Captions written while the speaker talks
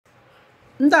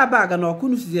ndị Abagana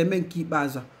ọkụnụ sizi eme nke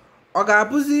ikpeazụ ọ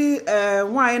ga-abụzi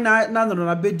nwaanyị na-anọrọ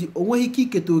na be di o nweghị ike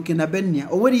iketa oke na be nna ya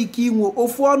o nwere ike inwe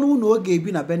ofu ọnụ ụlọ ọ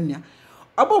ga-ebi na be nna ya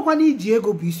ọ bụkwa na iji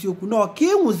ego bụ isiokwu na ọka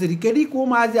ị nwụziri kedu ka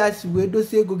ụmụazị a si wee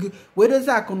dozie ego gị wee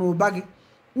dozie akụ na ụba gị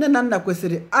nne na nna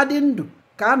kwesịrị adị ndụ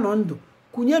ka anọ ndụ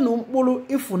kụnye na mkpụrụ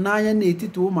ịfụnanya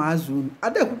n'etiti ụmụazị unu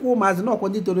adekwukwa ụmụazị na ọkwa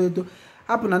ndị toro eto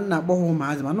hapụ na nna akpọ ha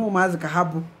ụmụazị mana ụmụazị ka ha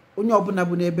bụ onye ọbụla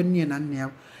bụ n'ebe nne na nna ya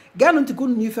gaanụ ntị ka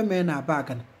unu n'ife mee na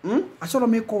Abagana achọrọ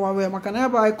m ịkọwawa ya maka na ya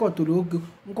bụ anyị kọtụrụ oge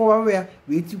nkọwawa ya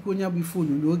wee tikwa onye bụ ife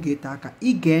onyonyo oge ete aka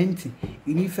ige ntị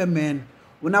n'ife mee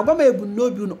unu agwa m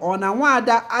ebumnobi unu ọ na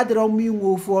Nwada adịrọ m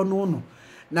inwe ofu ọnụ ụlọ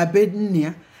na be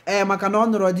nne ya maka na ọ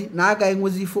nọrọ di na agaghị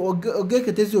enwezi ife oge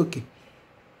eketezi oke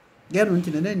gaanụ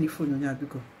ntị na nene ife onyonyo a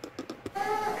biko.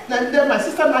 And then my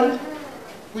sister married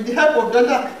with the help of the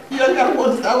other younger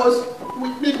ones that was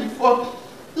with me before.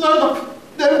 None of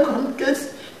them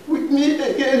communicates with me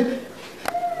again.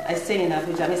 I stay in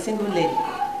Abuja. I'm a single lady.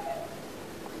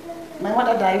 My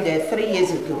mother died 3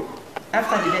 years ago,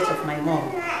 after the death of my mom.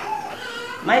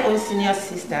 My own senior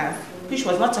sister, which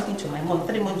was not talking to my mom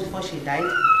 3 months before she died,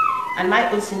 and my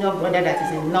own senior brother that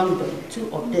is in London, 2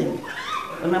 of them.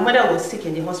 When my mother was sick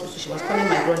in the hospital, she was calling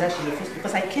my brother, she refused,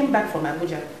 because I came back from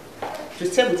Abuja to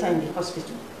stay with her in the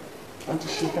hospital until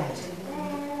she died.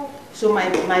 So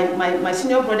my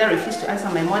senior brother refused to answer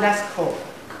my mother's call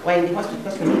while in the hospital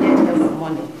because we needed help for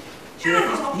money.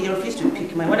 He refused to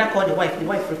pick. My mother called the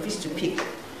wife refused to pick.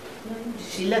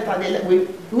 She left her,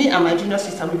 me and my junior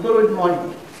sister, we borrowed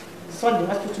money, sold the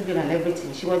hospital bill and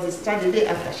everything. She was discharged the day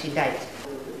after she died.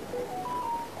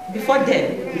 Before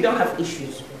then, we don't have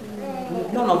issues.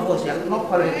 None of us, we are not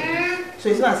quarreling. So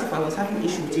it's not as if I was having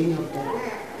issues with any of them.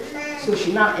 So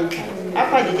she now entered.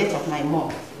 After the death of my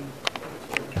mom,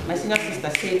 my senior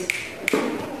sister said,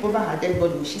 over her dead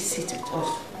body, will she sit with us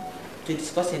to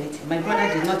discuss anything? My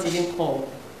brother did not even call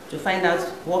to find out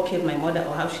what killed my mother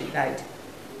or how she died.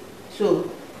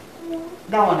 So,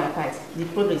 that one apart, the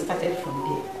problem started from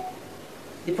there.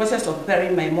 The process of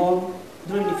burying my mom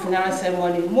during the funeral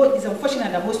ceremony, it's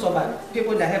unfortunate that most of our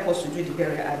people that help us to do the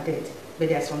burial are dead, but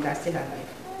there are some that are still alive.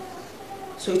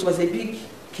 So it was a big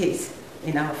case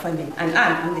in our family, and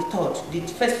I'm the third, the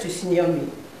first to senior me.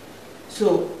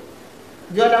 So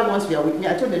the other ones were with me.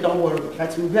 I told them, don't worry,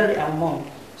 that we bury our mom.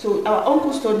 So our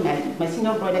uncles told my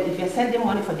senior brother, if you're sending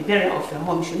money for the burial of your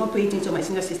mom, you should not pay it into my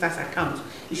senior sister's account.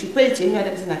 You should pay it to any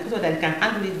other person so that they can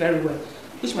handle it very well.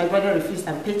 Which my brother refused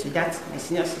and paid to that, my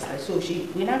senior sister. So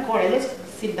we now called her, let's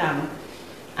sit down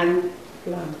and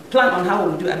plan on how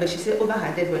we'll do it. But she said, over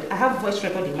her dead body, I have voice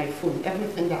record in my phone,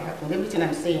 everything that happened, everything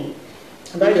I'm saying.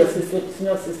 And that your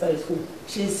senior sister is who?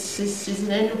 She's in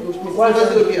Enugu. What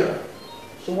does it do?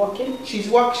 She working? She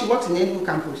works in Enugu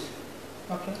campus.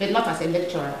 Okay. But not as a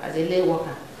lecturer, as a lay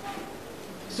worker.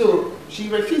 So she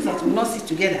refused that we will not sit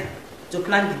together to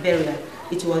plan the burial.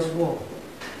 It was war.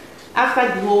 After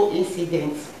the whole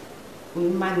incident, we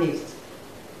managed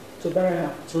to bury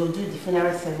her, to do the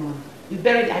funeral ceremony. I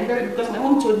buried because my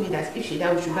mom told me that if she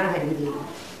died, we should bury her immediately,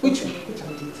 which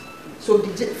I did. So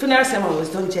the funeral ceremony was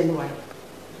done January.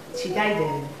 She died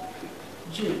in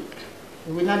June.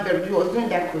 We not buried. We was doing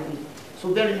that COVID. So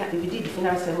we did the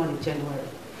funeral ceremony in January.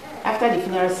 After the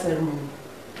funeral ceremony,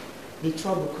 the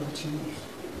trouble continues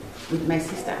with my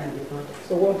sister and the brother.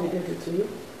 So what did they do to you?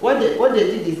 What they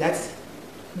did is that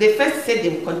they first said they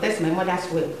would contest my mother's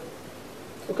will.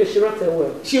 Okay, she wrote a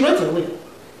will. She wrote a will.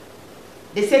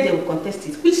 They said they would contest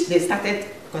it, which they started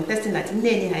contesting at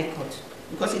Nene High Court.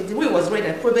 Because the will was read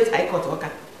at probate High Court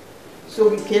worker. So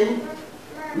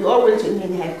we all went to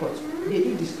Nene High Court. They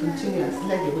did discontinue and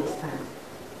let the will stand.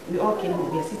 We all came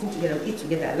home, we were sitting together, we eat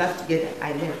together, laugh together.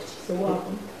 I left. So what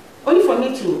happened? Only for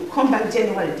me to come back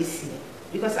January this year.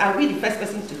 Because I'll be the first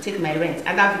person to take my rent.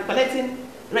 And I'll be collecting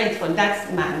rent from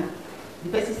that man, the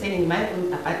person staying in my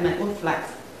own apartment, my own flat.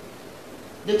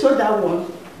 They told that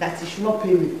one that he should not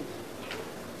pay me,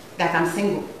 that I'm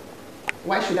single.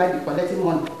 Why should I be collecting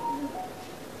money?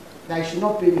 That he should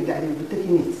not pay me, that he will be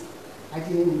taking it. I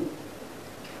didn't know.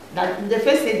 That they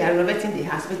first said they're renovating the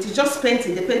house, but it's just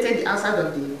painting. They painted the outside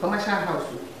of the commercial house.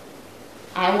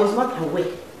 I was not aware.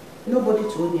 Nobody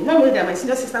told me. Not only that, my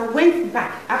senior sister went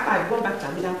back after I'd gone back to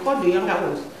Abuja and called the younger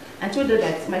ones and told them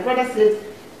that my brother said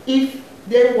if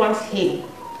they want him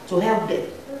to help them,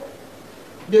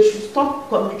 they should stop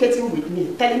communicating with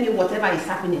me, telling me whatever is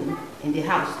happening in the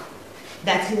house.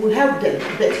 That he will help them,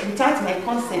 but without my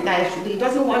consent, that he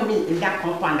doesn't want me in that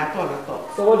compound at all.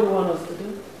 So what do you want us to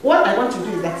do? What I want to do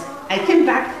is that I came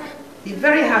back the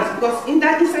very house, because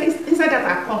inside that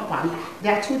our compound,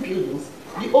 there are 2 buildings.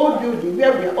 The old building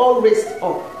where we are all raised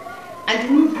up, And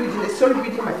the new building, the story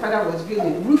building my father was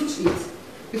building, roofed it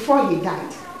before he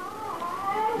died.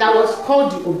 That was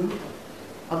called the Obu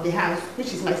of the house,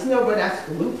 which is my senior brother's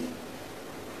home.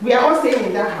 We are all staying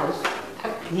in that house.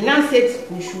 He now said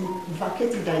we should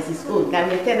vacate it as his own, that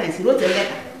we are tenants. He wrote a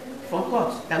letter from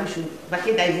court that we should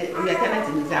vacate that we are tenants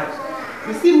in his house.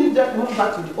 We still moved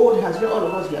back to the old house where all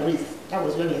of us were raised. That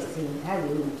was where we are staying. How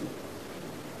we moved to.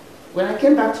 When I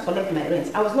came back to collect my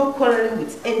rent, I was not quarreling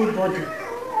with anybody.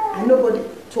 And nobody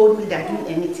told me that doing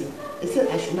anything. They said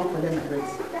I should not collect my rent.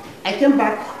 I came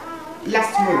back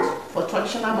last month for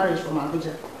traditional marriage from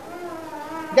Abuja.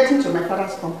 Getting to my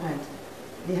father's compound,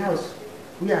 the house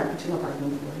we are putting up has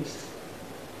been demolished.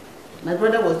 My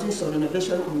brother was doing some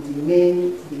renovation in the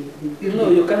main, the building. No,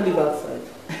 you can't live outside.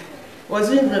 Was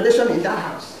doing renovation in that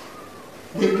house.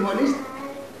 They demolished.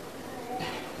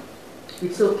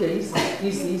 It's okay, easy.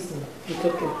 It's okay. It's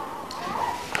okay.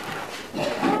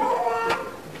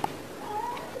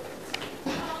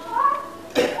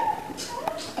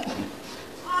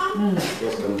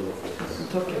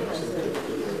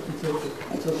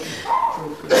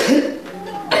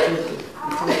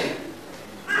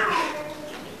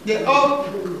 They all.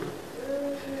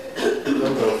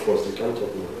 Don't go first, you can't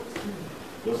talk more.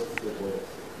 Just sit quiet.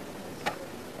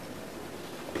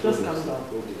 Just calm down.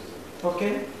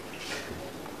 Okay?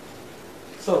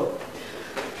 So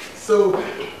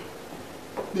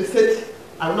They said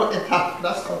I will not enter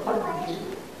that compound again.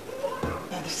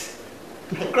 That is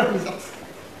my crime is that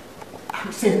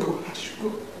I'm single. I should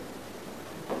go.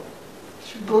 I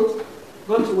should go.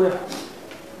 Go to where?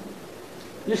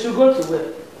 You should go to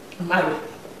where? Marry.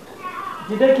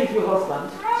 Did they give you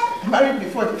husband? I married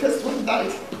before the first one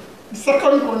died. The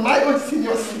second one, my own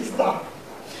senior sister.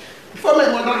 Before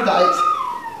my mother died,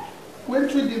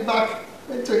 went through the back,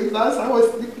 went to his house, I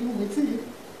was sleeping with him.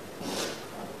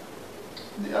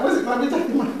 I was in Abuja,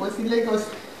 the man was in Lagos.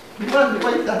 The man, the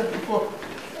wife died before,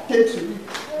 came to me.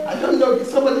 I don't know,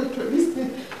 somebody introduced me.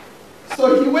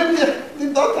 So he went there,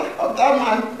 the daughter of that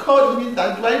man called me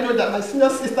that, do I know that my senior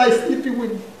sister is sleeping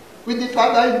with the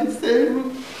father in the same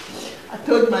room? I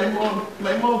told my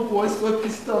mom was so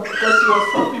pissed off because she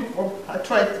was suffering from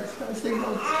arthritis. I said,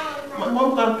 no. My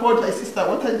mom poured my sister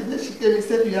water. The day she came and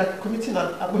said, you are committing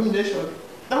an abomination.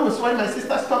 That was why my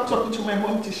sister stopped talking to my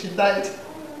mom till she died.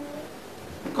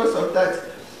 Because of that,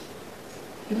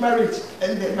 the marriage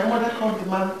ended. My mother called the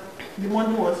man. The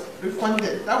money was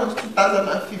refunded. That was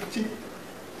 2015.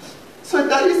 So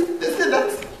that is, they said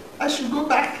that I should go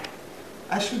back.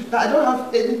 I don't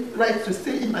have any right to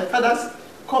stay in my father's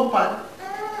compound.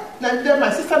 And then my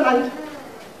sister married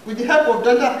with the help of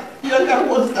the other younger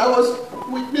ones that was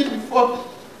with me before.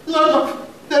 None of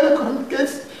them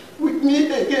communicates with me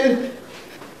again.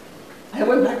 I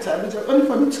went back to Abuja only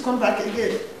for me to come back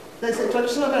again. There's a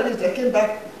traditional marriage that came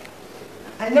back.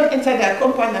 I now entered their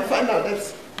compound and found out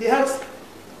that the house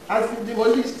has been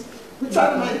demolished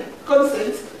without my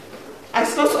consent. I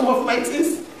saw some of my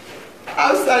things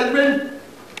outside. Rain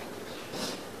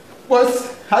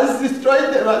has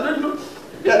destroyed them. I don't know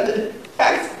where the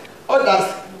facts,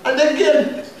 others. And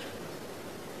again,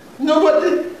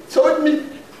 nobody told me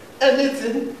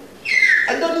anything.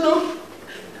 I don't know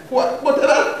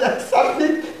whatever that's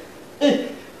happening in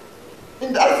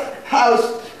that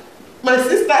house. My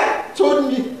sister told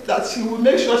me that she will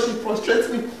make sure she frustrates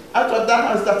me out of that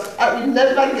house, that I will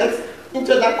never get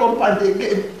into that compound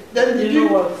again. Then the You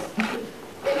know what?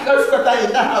 girls got her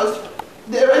in that house.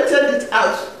 They rented it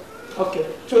out. Okay.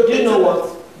 So Do you know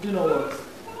what?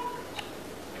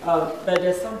 But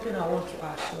there's something I want to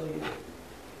assure you.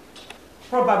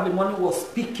 Probably money was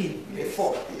speaking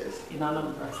before in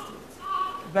Anambra State.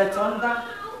 But under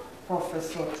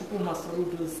Professor Chukwu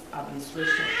Masarudo's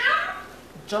administration,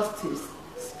 justice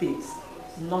speaks,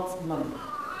 not money.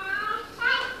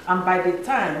 And by the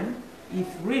time, if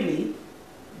really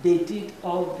they did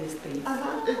all these things,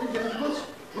 calm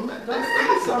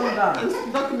down.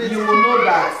 You will know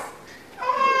that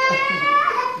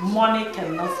money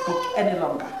cannot speak any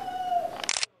longer.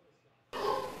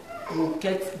 You will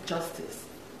get justice.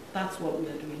 That's what we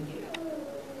are doing here.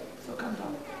 So calm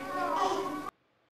down.